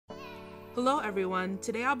Hello everyone,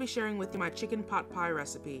 today I'll be sharing with you my chicken pot pie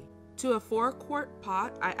recipe. To a 4-quart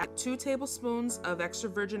pot, I add 2 tablespoons of extra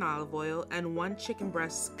virgin olive oil and 1 chicken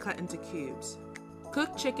breast cut into cubes.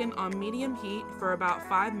 Cook chicken on medium heat for about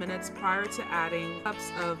 5 minutes prior to adding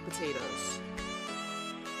cups of potatoes.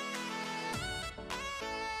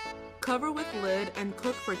 Cover with lid and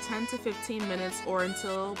cook for 10 to 15 minutes or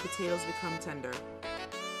until potatoes become tender.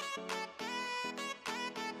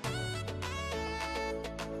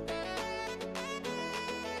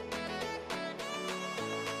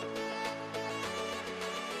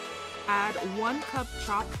 Add 1 cup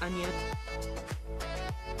chopped onion,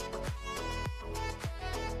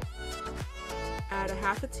 add a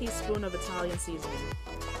half a teaspoon of Italian seasoning,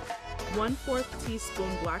 1/4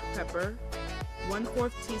 teaspoon black pepper,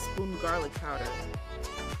 1/4 teaspoon garlic powder,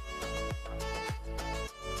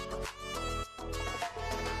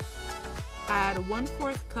 add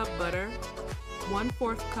 1/4 cup butter,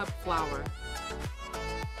 1/4 cup flour,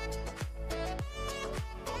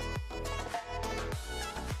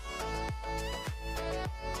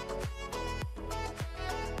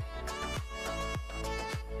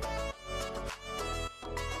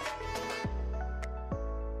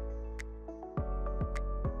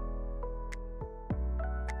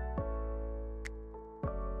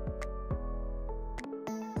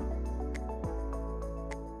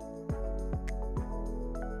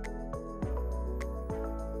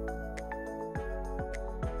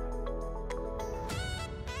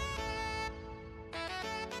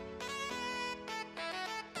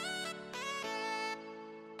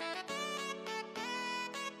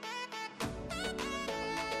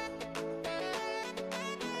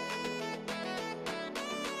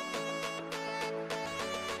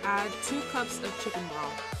 add 2 cups of chicken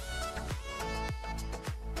broth.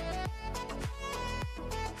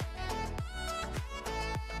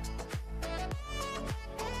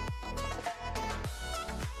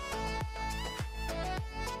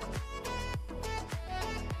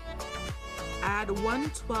 Add 1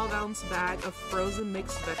 12-ounce bag of frozen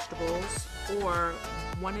mixed vegetables, or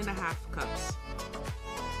 1½ cups.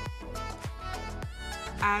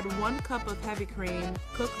 Add 1 cup of heavy cream,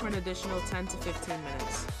 cook for an additional 10 to 15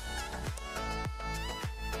 minutes.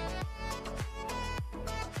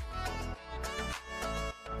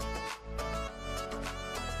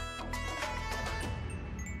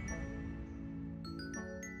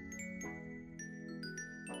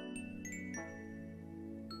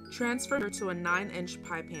 Transfer to a 9-inch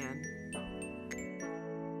pie pan.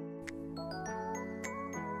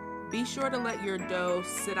 Be sure to let your dough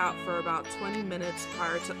sit out for about 20 minutes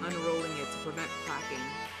prior to unrolling it to prevent cracking.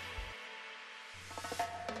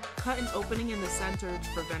 Cut an opening in the center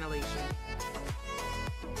for ventilation.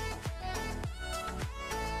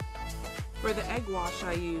 For the egg wash,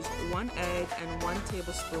 I used 1 egg and 1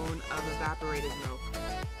 tablespoon of evaporated milk.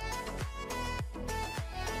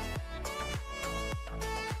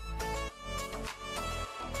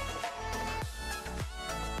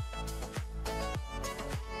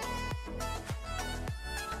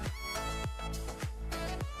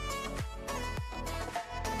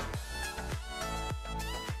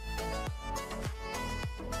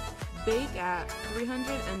 Bake at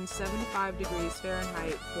 375 degrees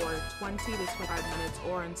Fahrenheit for 20 to 25 minutes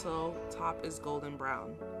or until top is golden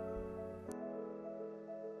brown.